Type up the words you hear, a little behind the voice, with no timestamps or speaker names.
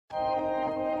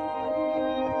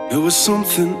There was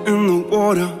something in the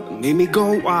water that made me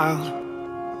go wild.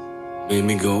 Made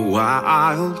me go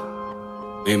wild.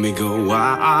 Made me go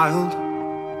wild.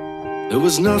 There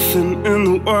was nothing in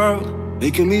the world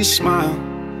making me smile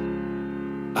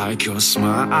like your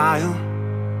smile.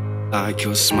 Like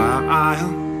your smile.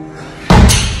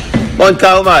 One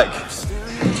count, Mike.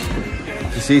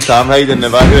 You see Sam hiding in the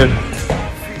background.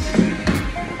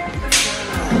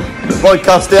 The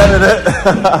podcast there, innit?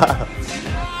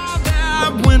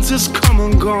 Winter's come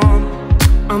and gone.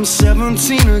 I'm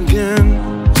 17 again.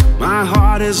 My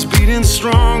heart is beating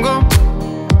stronger.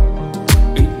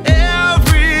 And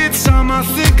every time I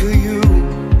think of you,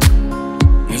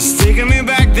 it's taking me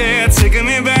back there, taking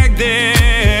me back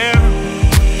there.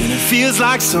 And it feels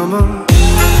like summer.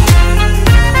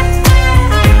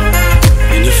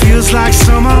 And it feels like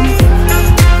summer.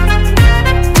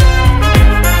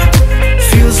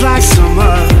 Feels like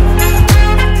summer.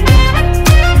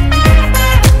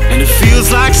 And it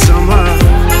feels like summer.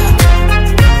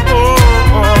 Oh,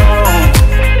 oh.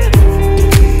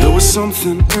 There was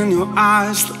something in your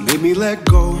eyes that made me let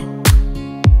go.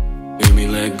 Made me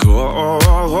let go.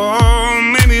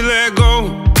 Made me let go.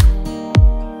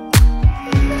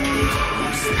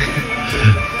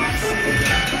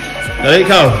 There you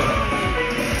go.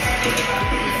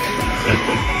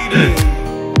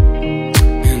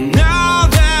 And now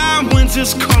that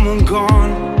winter's come and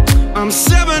gone, I'm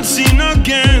 17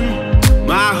 again.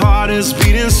 My heart is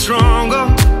beating stronger.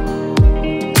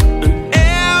 And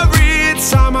every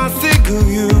time I think of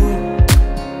you,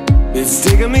 it's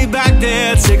taking me back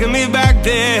there, taking me back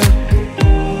there.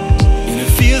 And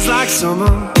it feels like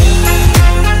summer.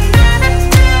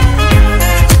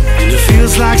 And it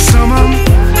feels like summer.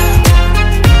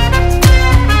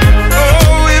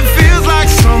 Oh, it feels like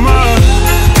summer.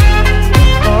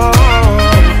 Oh,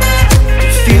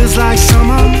 it feels like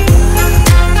summer.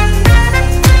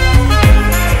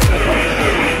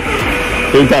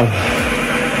 Good time.